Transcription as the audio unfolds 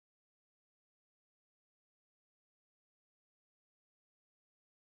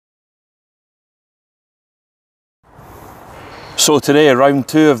So today, round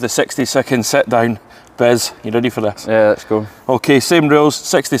 2 of the 60-second sit-down. Biz, you ready for this? Yeah, let's go. Okay, same rules,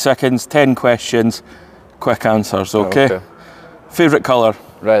 60 seconds, 10 questions, quick answers, okay? Okay. Favourite colour?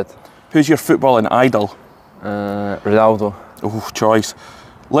 Red. Who's your footballing idol? Ronaldo. Oh, choice.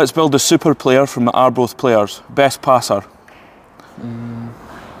 Let's build a super player from the Arbroath players. Best passer?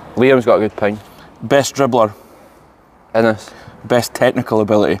 Liam's got a good ping. Best dribbler? Innes. Best technical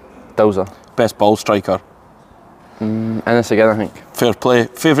ability? Dowser. Best ball striker? Innes again, I think. Fair play.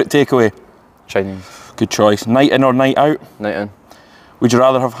 Favourite takeaway? Chinese. Good choice. Night in or night out? Night in. Would you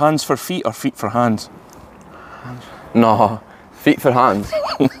rather have hands for feet or feet for hands? No. Feet for hands.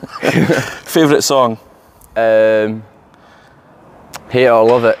 Favourite song? Hate It or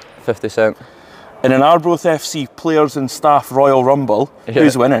Love It, 50 Cent. In an Arbroath FC Players and Staff Royal Rumble,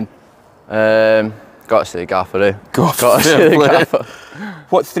 who's winning? Got to say Gaffer, eh? Got to say the Gaffer.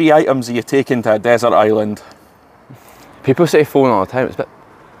 What 3 items are you taking to a desert island? People say phone all the time, it's a bit...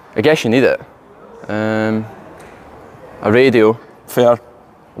 I guess you need it. A radio. Fair.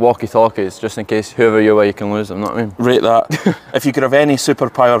 Walkie-talkies, just in case whoever you're with, you can lose them, you know what I mean? Rate that. If you could have any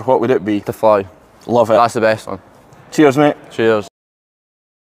superpower, what would it be? To fly. Love it. That's the best one. Cheers, mate. Cheers.